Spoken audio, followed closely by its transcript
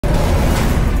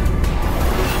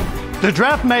The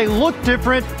draft may look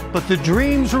different, but the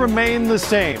dreams remain the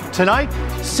same. Tonight,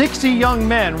 60 young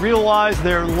men realize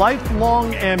their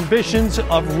lifelong ambitions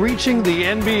of reaching the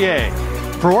NBA.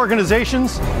 For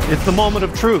organizations, it's the moment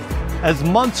of truth, as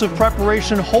months of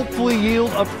preparation hopefully yield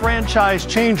a franchise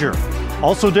changer.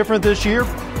 Also different this year,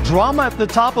 drama at the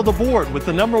top of the board, with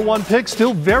the #1 pick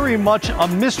still very much a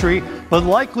mystery, but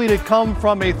likely to come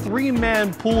from a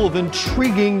three-man pool of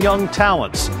intriguing young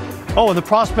talents. Oh, and the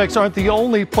prospects aren't the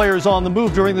only players on the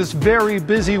move during this very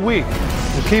busy week.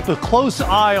 We'll keep a close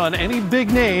eye on any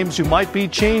big names who might be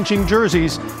changing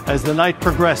jerseys as the night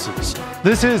progresses.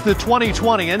 This is the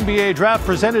 2020 NBA Draft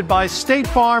presented by State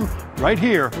Farm, right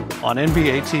here on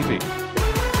NBATV.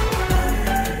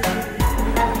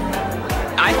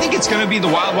 I think it's going to be the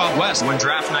Wild Wild West when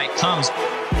draft night comes.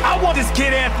 I want this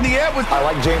kid Anthony Edwards. I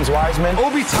like James Wiseman.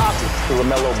 Obi Toppin. To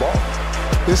LaMelo Ball.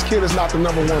 This kid is not the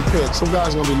 #1 pick. Some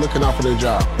guys are going to be looking out for their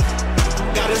job.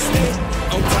 Gotta stay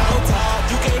on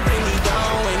top. You can't bring me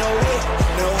down. Ain't no way.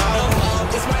 No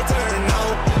how. It's my turn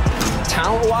now.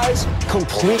 Talent-wise,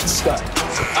 complete stud.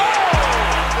 Oh!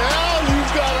 Now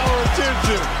you've got our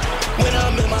attention. When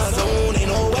I'm in my zone,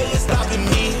 ain't no way it's stopping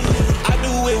me. I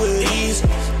do it with ease.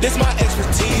 This my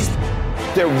expertise.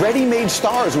 They're ready-made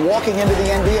stars walking into the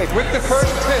NBA. With the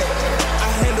first pick. I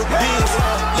handle biz.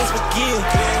 Let's begin.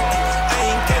 I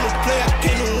ain't came to play, I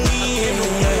came to win.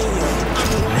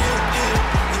 I'm a real deal,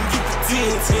 and you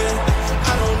pretend.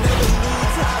 I don't never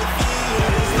lose how I feel.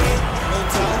 On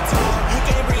top, you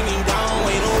can't bring me down.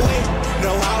 Ain't no way,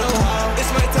 no how.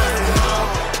 It's my turn now.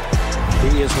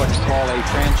 He is what's called a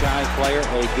franchise player,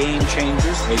 a game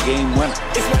changer, a game winner.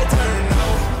 It's my turn now.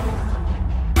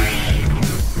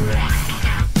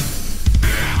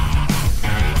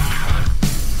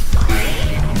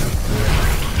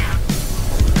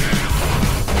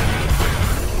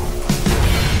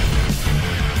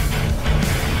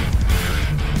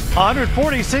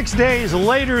 146 days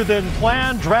later than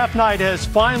planned, draft night has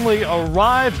finally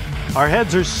arrived. Our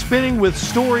heads are spinning with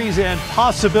stories and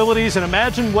possibilities, and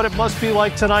imagine what it must be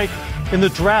like tonight in the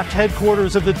draft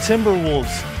headquarters of the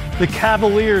Timberwolves, the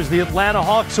Cavaliers, the Atlanta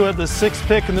Hawks, who have the 6th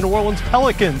pick, and the New Orleans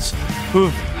Pelicans,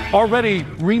 who've already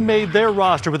remade their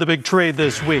roster with a big trade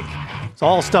this week. It's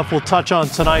all stuff we'll touch on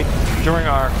tonight during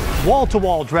our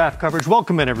wall-to-wall draft coverage.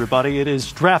 Welcome in, everybody. It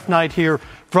is draft night here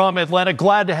from Atlanta.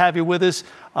 Glad to have you with us.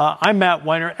 I'm Matt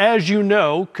Weiner. As you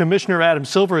know, Commissioner Adam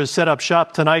Silver has set up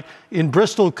shop tonight in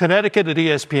Bristol, Connecticut at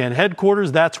ESPN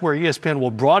headquarters. That's where ESPN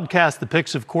will broadcast the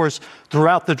picks, of course,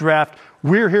 throughout the draft.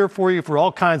 We're here for you for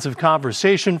all kinds of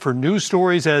conversation, for news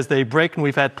stories as they break, and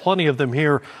we've had plenty of them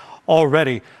here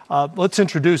already. Let's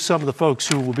introduce some of the folks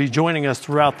who will be joining us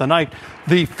throughout the night.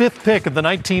 The 5th pick of the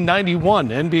 1991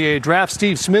 NBA Draft,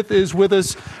 Steve Smith, is with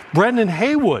us. Brendan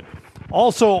Haywood,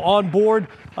 also on board.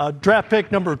 Draft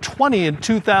pick number 20 in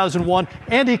 2001.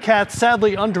 Andy Katz,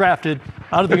 sadly undrafted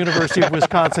out of the University of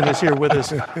Wisconsin, is here with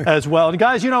us as well. And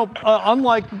guys, you know,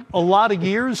 unlike a lot of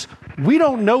years, we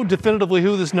don't know definitively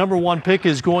who this #1 pick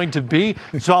is going to be.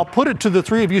 So I'll put it to the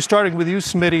three of you, starting with you,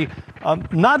 Smitty.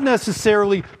 Not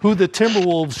necessarily who the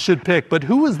Timberwolves should pick, but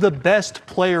who is the best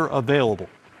player available?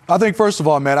 I think, first of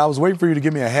all, Matt, I was waiting for you to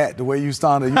give me a hat the way you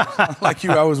sounded. You sound like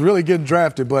I was really getting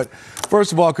drafted. But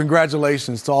first of all,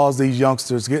 congratulations to all these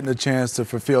youngsters getting a chance to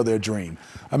fulfill their dream.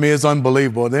 I mean, it's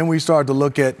unbelievable. Then we start to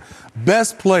look at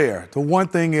best player. The one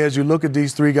thing is you look at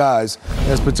these three guys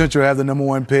as potential to have the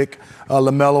 #1 pick,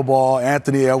 LaMelo Ball,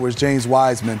 Anthony Edwards, James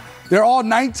Wiseman. They're all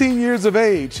 19 years of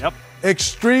age,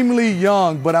 extremely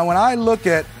young. But when I look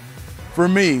at, for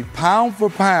me, pound for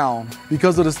pound,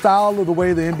 because of the style of the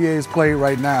way the NBA is played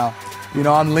right now, you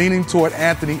know, I'm leaning toward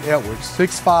Anthony Edwards.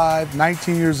 6'5",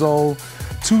 19 years old,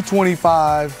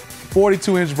 225,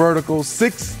 42-inch vertical,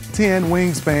 6'10"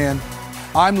 wingspan.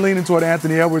 I'm leaning toward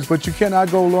Anthony Edwards, but you cannot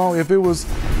go wrong. If it was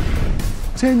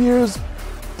 10 years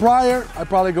prior, I'd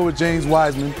probably go with James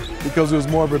Wiseman because it was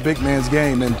more of a big man's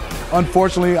game. And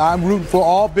unfortunately, I'm rooting for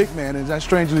all big men, and that's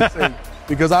strangely to say.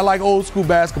 Because I like old school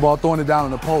basketball, throwing it down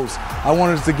in the post. I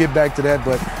wanted us to get back to that,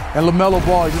 and LaMelo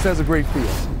Ball, he just has a great feel.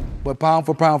 But pound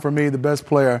for me, the best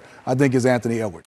player, I think, is Anthony Edwards.